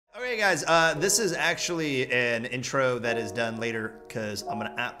Hey guys, this is actually an intro that is done later because I'm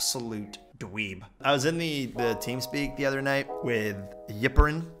an absolute dweeb. I was in the TeamSpeak the other night with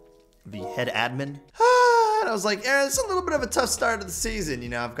Yipperin, the head admin. And I was like, yeah, it's a little bit of a tough start of the season. You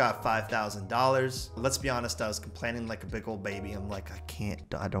know, I've got $5,000. Let's be honest, I was complaining like a big old baby. I'm like,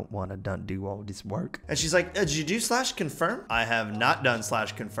 I don't want to do all this work. And she's like, did you do /confirm? I have not done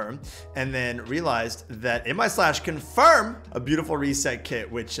 /confirm. And then realized that in my /confirm, a beautiful reset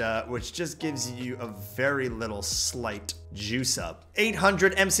kit, which just gives you a very little slight juice up.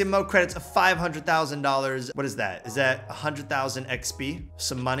 800 MCMO credits, $500,000. What is that? Is that 100,000 XP?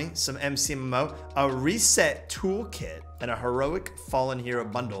 Some money, some MCMO, a reset toolkit, and a heroic fallen hero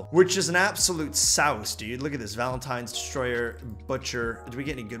bundle, which is an absolute souse, dude. Look at this: Valentine's, Destroyer, Butcher. Do we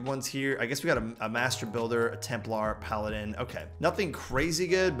get any good ones here? I guess we got a Master Builder, a Templar, Paladin. Okay, nothing crazy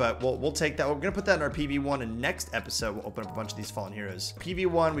good, but we'll take that. We're gonna put that in our PV1, and next episode we'll open up a bunch of these fallen heroes.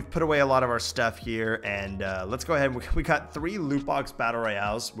 PV1, we've put away a lot of our stuff here, and let's go ahead. We got 3 Lootbox Battle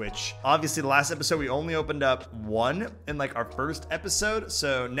Royales, which obviously the last episode we only opened up 1 in like our first episode.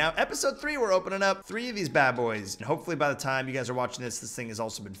 So now episode 3, we're opening up 3 of these bad boys, and hopefully by the time you guys are watching this thing has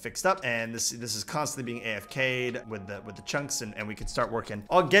also been fixed up, and this is constantly being AFK'd with the chunks, and we can start working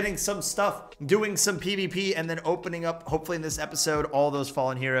on getting some stuff, doing some PvP, and then opening up, hopefully in this episode, all those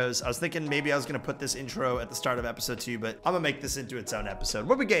fallen heroes. I was thinking maybe I was gonna put this intro at the start of episode 2, but I'm gonna make this into its own episode.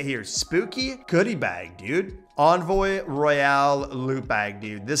 What we get here? Spooky goodie bag, dude. Envoy Royale loot bag,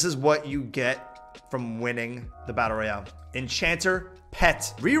 dude. This is what you get from winning the Battle Royale. Enchanter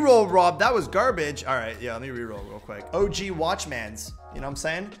Pet. Reroll, Rob. That was garbage. All right, yeah, let me reroll real quick. OG Watchmans. You know what I'm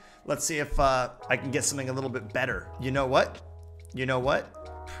saying? Let's see if I can get something a little bit better. You know what? You know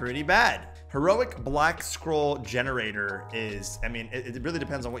what? Pretty bad. Heroic Black Scroll Generator is, I mean, it really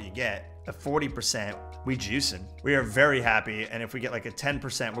depends on what you get. A 40%, we juicing. We are very happy, and if we get like a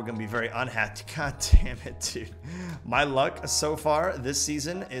 10%, we're gonna be very unhappy. God damn it, dude. My luck so far this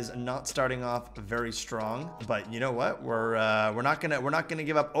season is not starting off very strong, but you know what? We're not gonna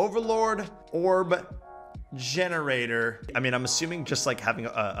give up. Overlord Orb Generator. I mean, I'm assuming just like having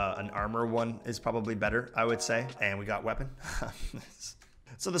an armor one is probably better, I would say. And we got weapon.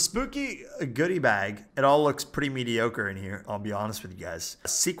 So the spooky goodie bag, it all looks pretty mediocre in here, I'll be honest with you guys. A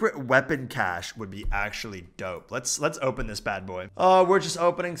secret weapon cache would be actually dope. Let's open this bad boy. Oh, we're just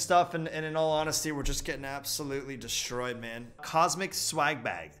opening stuff, and in all honesty, we're just getting absolutely destroyed, man. Cosmic swag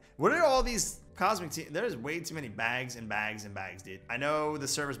bag. What are all these cosmic? There's way too many bags and bags and bags, dude. I know the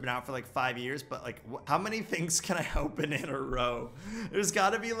server's been out for like 5 years, but like, how many things can I open in a row? There's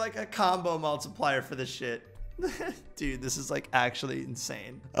gotta be like a combo multiplier for this shit. Dude, this is like actually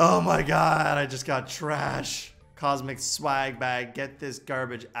insane. Oh my god, I just got trash. Cosmic swag bag. Get this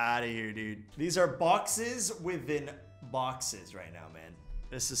garbage out of here, dude. These are boxes within boxes right now, man.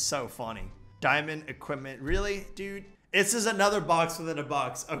 This is so funny. Diamond equipment. Really, dude? This is another box within a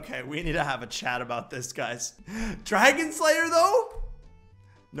box. Okay, we need to have a chat about this, guys. Dragon Slayer, though?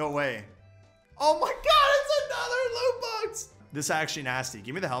 No way. Oh my god, it's another loot box. This is actually nasty.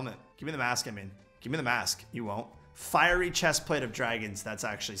 Give me the helmet. Give me the mask, I mean. Give me the mask. You won't. Fiery chestplate of dragons. That's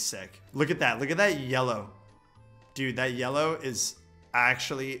actually sick. Look at that. Look at that yellow. Dude, that yellow is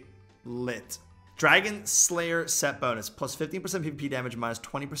actually lit. Dragon Slayer set bonus. Plus 15% PvP damage, minus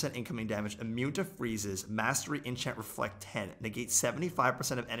 20% incoming damage. Immune to freezes. Mastery enchant reflect 10. Negate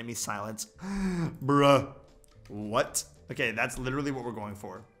 75% of enemy silence. Bruh. What? Okay, that's literally what we're going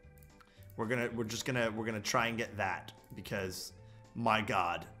for. We're gonna try and get that because my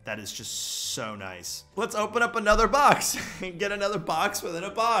god, that is just so nice. Let's open up another box and get another box within a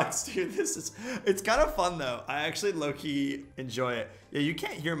box. Dude, it's kind of fun though. I actually low-key enjoy it. Yeah, you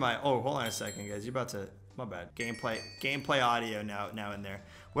can't hear my, oh, hold on a second, guys. You're about to, my bad. Gameplay audio now in there.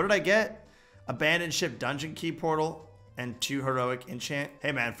 What did I get? Abandoned Ship Dungeon Key Portal and 2 Heroic Enchant.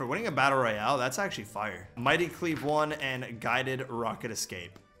 Hey man, for winning a Battle Royale, that's actually fire. Mighty Cleave 1 and Guided Rocket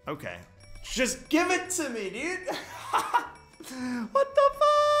Escape. Okay. Just give it to me, dude. What the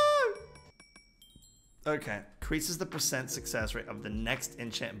fuck? Okay. Increases the % success rate of the next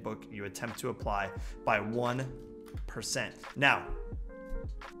enchant book you attempt to apply by 1%. Now,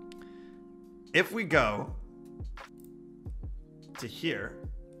 if we go to here,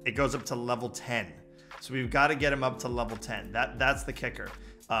 it goes up to level 10. So we've got to get him up to level 10. That's the kicker.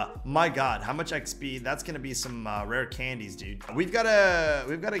 My god, how much XP? That's gonna be some rare candies, dude. We've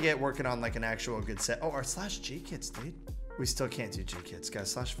gotta get working on like an actual good set. Oh, our /G kits, dude. We still can't do G kits,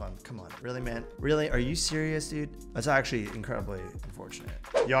 guys. /fun. Come on, really, man? Really? Are you serious, dude? That's actually incredibly unfortunate.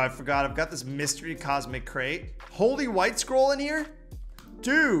 Yo, I forgot. I've got this mystery cosmic crate. Holy white scroll in here,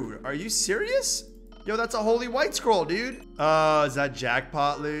 dude. Are you serious? Yo, that's a holy white scroll, dude. Is that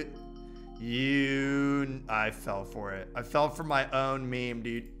jackpot loot? I fell for it. I fell for my own meme,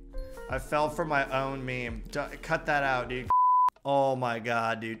 dude. I fell for my own meme. Cut that out, dude. Oh my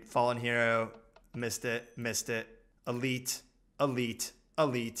god, dude. Fallen hero. Missed it. Missed it. Elite. Elite.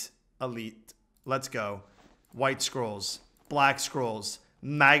 Elite. Elite. Let's go. White scrolls. Black scrolls.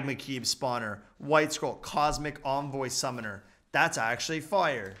 Magma cube spawner. White scroll. Cosmic envoy summoner. That's actually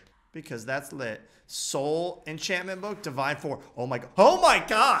fire. Because that's lit. Soul enchantment book. Divine 4. Oh my god. Oh my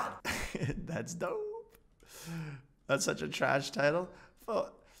god. That's dope. That's such a trash title.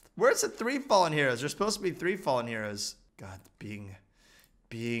 Where's the 3 fallen heroes? There's supposed to be 3 fallen heroes. God, being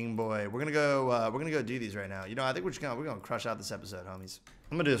boy. We're gonna go do these right now. You know, I think we're gonna crush out this episode, homies.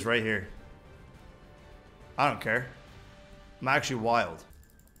 I'm gonna do this right here. I don't care. I'm actually wild.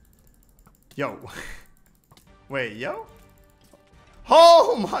 Yo. Wait, yo?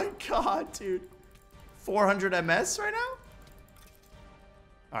 Oh my god, dude. 400 MS right now?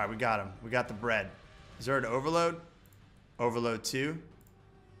 Alright, we got him. We got the bread. Is there an overload? Overload 2.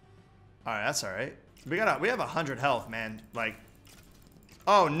 Alright, that's alright. We have 100 health, man. Like,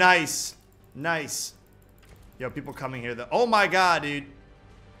 oh, nice. Nice. Yo, people coming here. Oh my god, dude.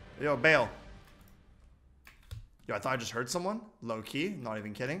 Yo, bail. Yo, I thought I just heard someone. Low key. Not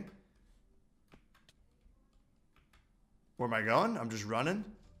even kidding. Where am I going? I'm just running.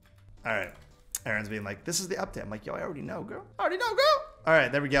 Alright. Aaron's being like, this is the update. I'm like, yo, I already know, girl. I already know, girl.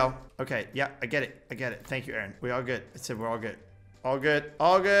 Alright, there we go. Okay, yeah, I get it. I get it. Thank you, Aaron. We all good. I said we're all good. All good.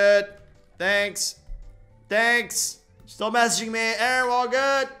 All good. Thanks. Thanks. Still messaging me. Aaron, we're all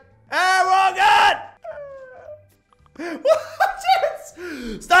good. Aaron, we're all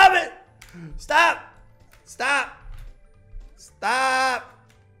good. Stop it. Stop. Stop. Stop.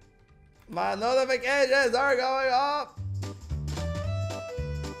 My notifications are going off.